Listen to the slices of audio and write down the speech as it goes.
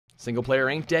Single player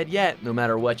ain't dead yet, no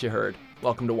matter what you heard.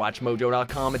 Welcome to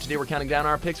WatchMojo.com, and today we're counting down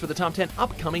our picks for the top 10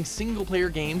 upcoming single player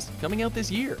games coming out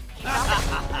this year.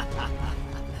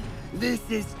 This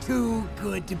is too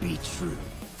good to be true.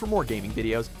 For more gaming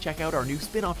videos, check out our new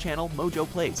spin-off channel, Mojo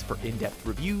Plays, for in-depth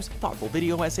reviews, thoughtful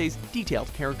video essays,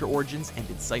 detailed character origins, and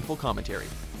insightful commentary.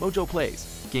 Mojo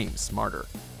Plays, games smarter.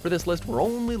 For this list, we're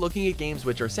only looking at games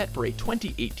which are set for a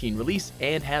 2018 release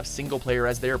and have single player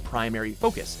as their primary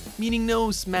focus, meaning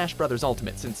no Smash Bros.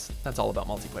 Ultimate, since that's all about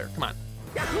multiplayer. Come on.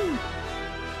 Yahoo!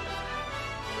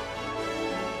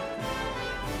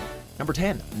 Number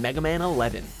 10, Mega Man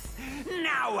 11.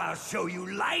 Now I'll show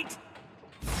you light!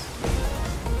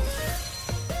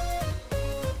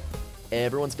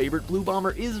 Everyone's favorite Blue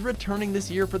Bomber is returning this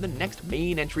year for the next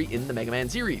main entry in the Mega Man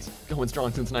series, going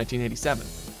strong since 1987.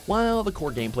 While the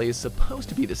core gameplay is supposed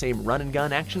to be the same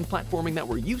run-and-gun action platforming that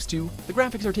we're used to, the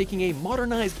graphics are taking a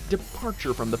modernized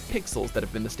departure from the pixels that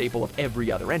have been the staple of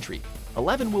every other entry.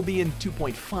 11 will be in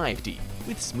 2.5D,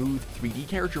 with smooth 3D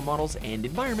character models and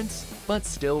environments, but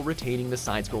still retaining the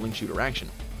side-scrolling shooter action.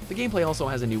 The gameplay also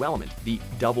has a new element, the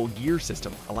double gear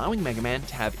system, allowing Mega Man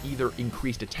to have either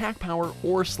increased attack power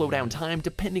or slow down time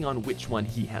depending on which one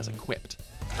he has equipped.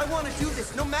 I want to do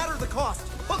this no matter the cost.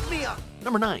 Hook me up.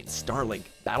 Number 9, Starlink,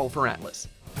 Battle for Atlas.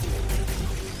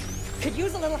 Could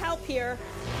use a little help here.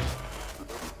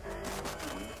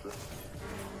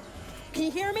 Can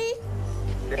you hear me?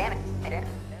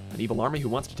 An evil army who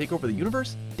wants to take over the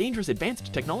universe? Dangerous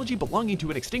advanced technology belonging to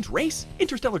an extinct race?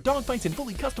 Interstellar dogfights and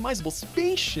fully customizable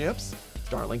spaceships?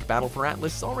 Starlink Battle for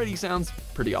Atlas already sounds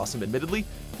pretty awesome, admittedly,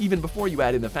 even before you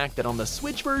add in the fact that on the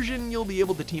Switch version, you'll be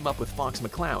able to team up with Fox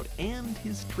McCloud and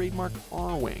his trademark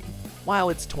R-Wing. While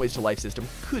its Toys-to-Life system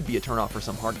could be a turnoff for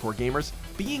some hardcore gamers,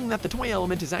 being that the toy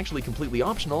element is actually completely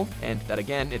optional, and that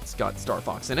again, it's got Star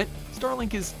Fox in it,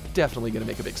 Starlink is definitely going to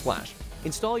make a big splash.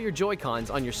 Install your Joy-Cons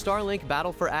on your Starlink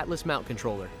Battle for Atlas mount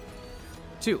controller.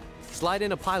 2. Slide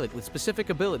in a pilot with specific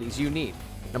abilities you need.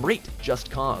 Number 8,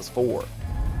 Just Cause 4.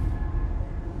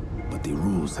 But the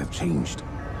rules have changed.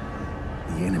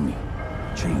 The enemy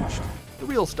changed. The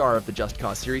real star of the Just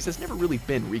Cause series has never really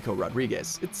been Rico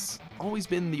Rodriguez. It's always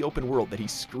been the open world that he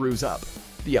screws up.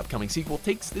 The upcoming sequel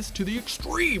takes this to the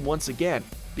extreme once again,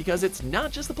 because it's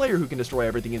not just the player who can destroy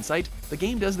everything in sight, the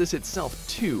game does this itself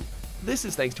too. This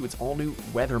is thanks to its all-new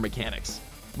weather mechanics.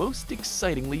 Most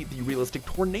excitingly, the realistic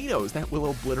tornadoes that will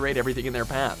obliterate everything in their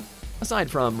path. Aside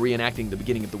from reenacting the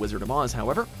beginning of The Wizard of Oz,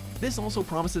 however, this also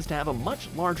promises to have a much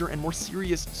larger and more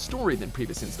serious story than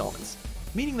previous installments,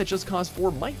 meaning that Just Cause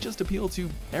 4 might just appeal to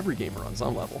every gamer on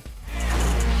some level.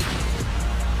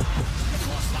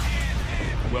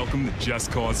 Welcome to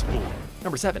Just Cause 4.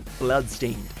 Number 7,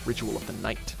 Bloodstained, Ritual of the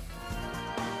Night.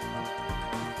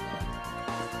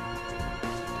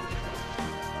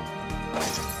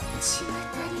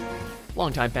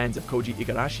 Longtime fans of Koji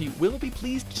Igarashi will be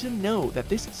pleased to know that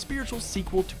this spiritual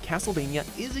sequel to Castlevania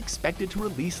is expected to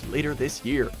release later this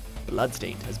year.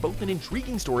 Bloodstained has both an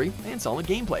intriguing story and solid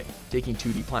gameplay, taking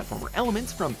 2D platformer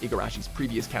elements from Igarashi's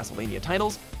previous Castlevania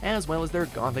titles, as well as their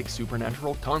gothic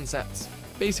supernatural concepts.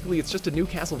 Basically, it's just a new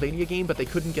Castlevania game, but they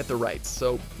couldn't get the rights,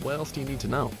 so what else do you need to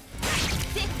know?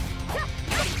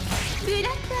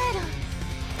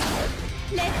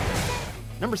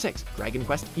 Number 6, Dragon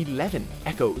Quest XI,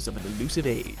 Echoes of an Elusive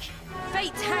Age.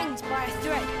 Fate hangs by a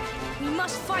thread. We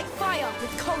must fight fire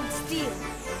with cold steel.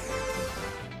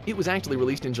 It was actually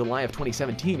released in July of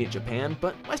 2017 in Japan,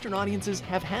 but Western audiences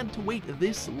have had to wait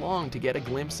this long to get a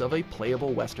glimpse of a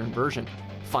playable Western version.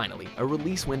 Finally, a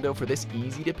release window for this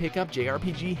easy-to-pick-up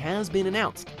JRPG has been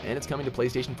announced, and it's coming to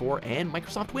PlayStation 4 and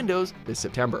Microsoft Windows this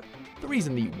September. The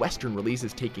reason the Western release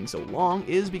is taking so long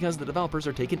is because the developers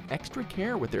are taking extra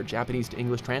care with their Japanese to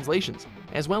English translations,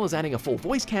 as well as adding a full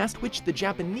voice cast, which the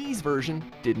Japanese version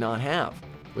did not have.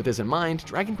 With this in mind,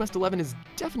 Dragon Quest XI is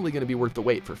definitely going to be worth the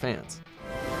wait for fans.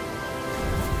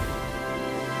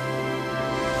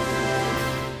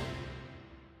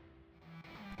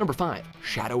 Number 5,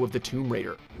 Shadow of the Tomb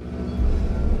Raider.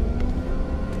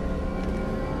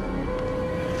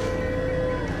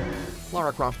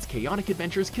 Lara Croft's chaotic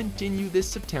adventures continue this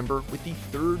September with the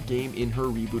third game in her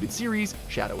rebooted series,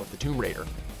 Shadow of the Tomb Raider.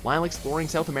 While exploring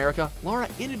South America, Lara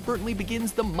inadvertently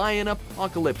begins the Mayan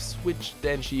apocalypse, which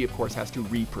then she of course has to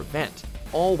re-prevent,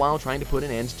 all while trying to put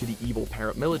an end to the evil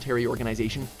paramilitary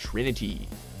organization Trinity.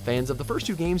 Fans of the first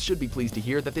two games should be pleased to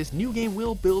hear that this new game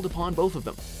will build upon both of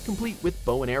them, complete with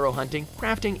bow and arrow hunting,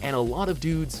 crafting, and a lot of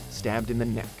dudes stabbed in the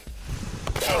neck.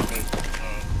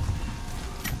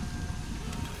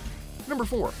 Number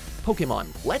 4, Pokémon,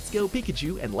 Let's Go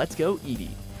Pikachu and Let's Go Eevee.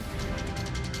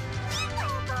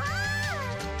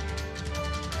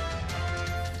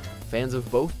 Fans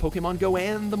of both Pokemon Go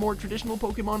and the more traditional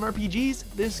Pokemon RPGs,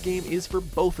 this game is for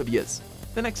both of yous.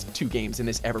 The next 2 games in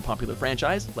this ever-popular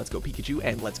franchise, Let's Go Pikachu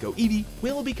and Let's Go Eevee,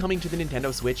 will be coming to the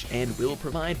Nintendo Switch and will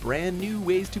provide brand new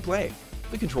ways to play.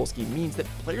 The control scheme means that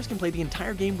players can play the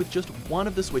entire game with just one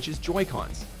of the Switch's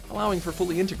Joy-Cons, allowing for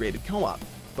fully integrated co-op.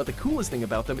 But the coolest thing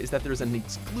about them is that there's an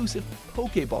exclusive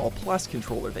Pokeball Plus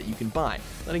controller that you can buy,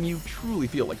 letting you truly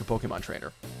feel like a Pokemon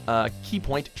trainer. Key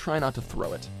point, try not to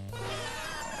throw it.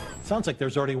 Sounds like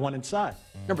there's already one inside.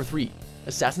 Number 3,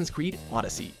 Assassin's Creed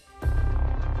Odyssey.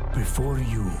 Before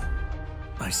you,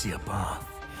 I see a path.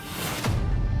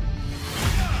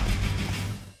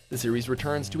 The series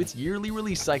returns to its yearly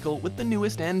release cycle with the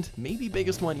newest and maybe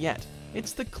biggest one yet.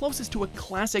 It's the closest to a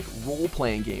classic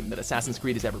role-playing game that Assassin's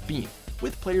Creed has ever been,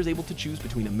 with players able to choose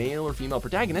between a male or female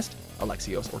protagonist,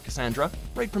 Alexios or Cassandra,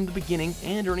 right from the beginning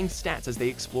and earning stats as they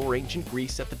explore ancient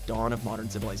Greece at the dawn of modern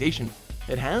civilization.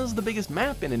 It has the biggest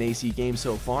map in an AC game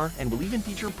so far, and will even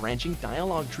feature branching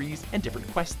dialogue trees and different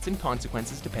quests and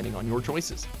consequences depending on your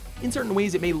choices. In certain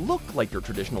ways it may look like your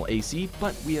traditional AC,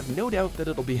 but we have no doubt that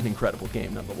it'll be an incredible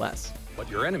game nonetheless.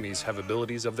 But your enemies have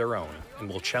abilities of their own, and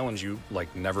will challenge you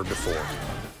like never before.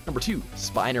 Number 2,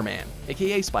 Spider-Man,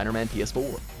 aka Spider-Man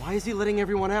PS4. Why is he letting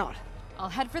everyone out? I'll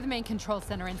head for the main control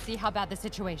center and see how bad the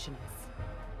situation is.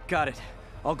 Got it.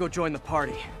 I'll go join the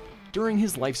party. During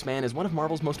his lifespan as one of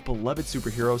Marvel's most beloved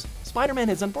superheroes, Spider-Man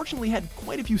has unfortunately had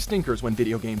quite a few stinkers when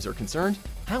video games are concerned.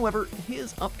 However,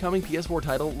 his upcoming PS4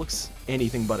 title looks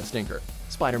anything but a stinker.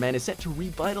 Spider-Man is set to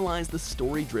revitalize the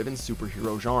story-driven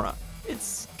superhero genre.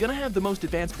 It's gonna have the most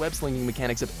advanced web-slinging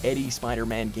mechanics of any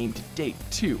Spider-Man game to date,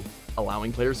 too,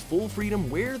 allowing players full freedom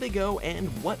where they go and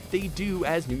what they do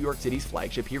as New York City's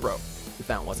flagship hero. If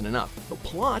that wasn't enough, the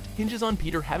plot hinges on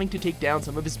Peter having to take down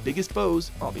some of his biggest foes,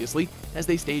 obviously, as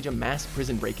they stage a mass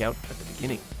prison breakout at the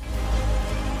beginning.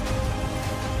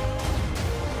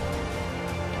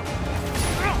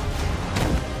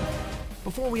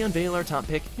 Before we unveil our top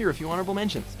pick, here are a few honorable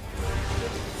mentions.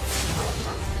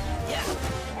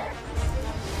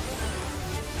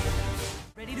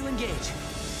 Ready to engage.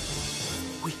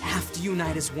 We have to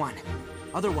unite as one.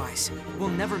 Otherwise, we'll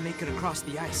never make it across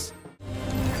the ice.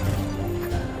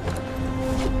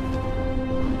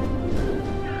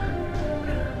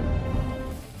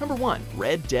 Number 1,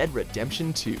 Red Dead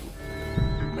Redemption 2.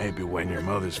 Maybe when your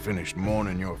mother's finished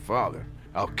mourning your father,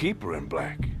 I'll keep her in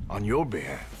black on your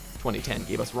behalf. 2010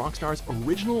 gave us Rockstar's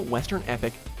original Western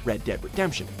epic, Red Dead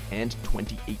Redemption, and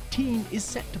 2018 is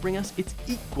set to bring us its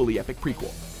equally epic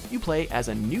prequel. You play as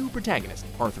a new protagonist,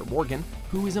 Arthur Morgan,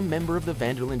 who is a member of the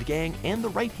Vanderlyn gang and the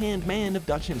right-hand man of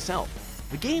Dutch himself.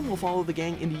 The game will follow the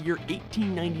gang in the year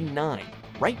 1899,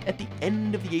 right at the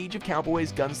end of the age of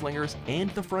cowboys, gunslingers, and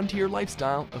the frontier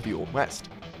lifestyle of the Old West.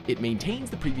 It maintains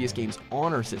the previous game's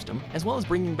honor system, as well as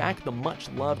bringing back the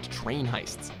much-loved train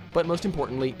heists. But most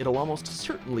importantly, it'll almost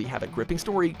certainly have a gripping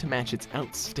story to match its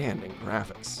outstanding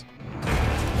graphics.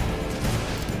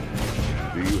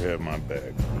 Do you have my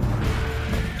back?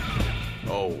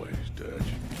 Always, Dutch.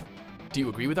 Do you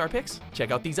agree with our picks?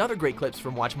 Check out these other great clips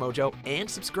from WatchMojo and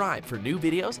subscribe for new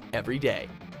videos every day.